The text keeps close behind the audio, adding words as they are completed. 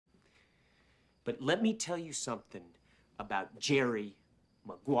But let me tell you something about Jerry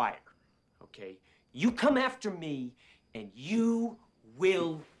Maguire, okay? You come after me, and you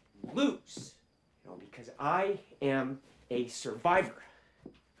will lose. You know, because I am a survivor.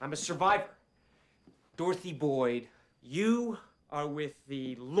 I'm a survivor. Dorothy Boyd, you are with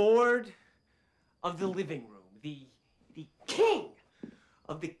the Lord of the living room, the king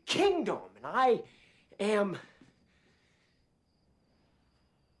of the kingdom, and I am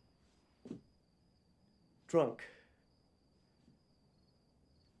drunk.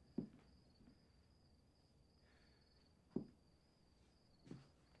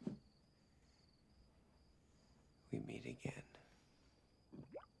 We meet again.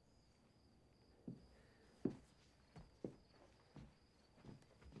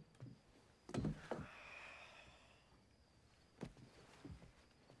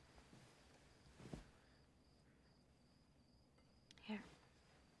 Here.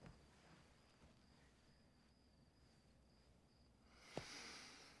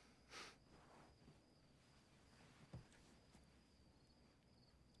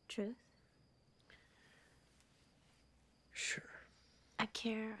 Truth? Sure. I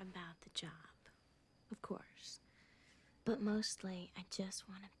care about the job, of course. But mostly, I just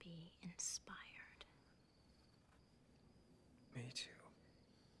want to be inspired. Me too.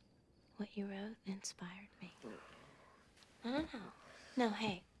 What you wrote inspired me. No. No,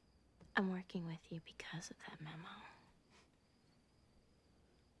 hey. I'm working with you because of that memo.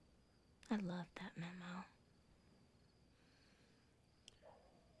 I love that memo.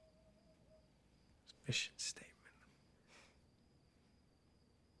 Mission statement.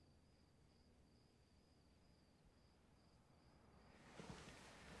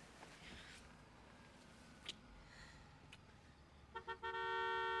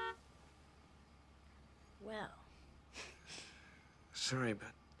 Well. Sorry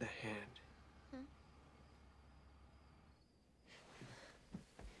about the hand.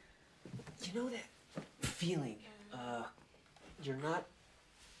 You know that feeling, you're not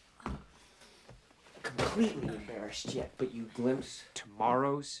completely embarrassed yet, but you glimpse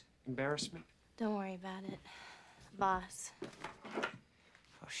tomorrow's embarrassment? Don't worry about it, boss.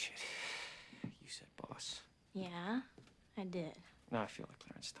 Oh, shit. You said boss. Yeah, I did. Now I feel like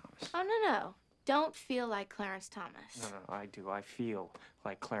Clarence Thomas. Oh, no. Don't feel like Clarence Thomas. No, I do. I feel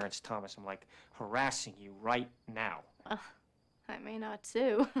like Clarence Thomas. I'm like harassing you right now. I may not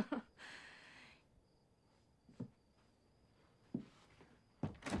too.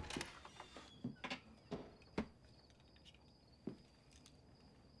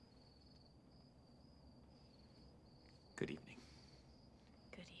 Good evening.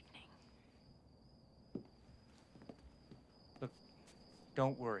 Good evening. Look,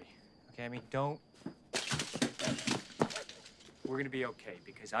 don't worry, okay? I mean, don't. We're gonna be okay,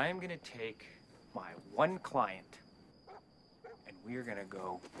 because I am gonna take my one client and we're gonna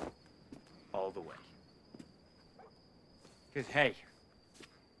go all the way. Because, hey,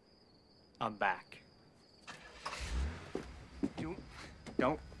 I'm back.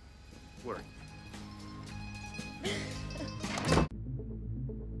 Don't worry.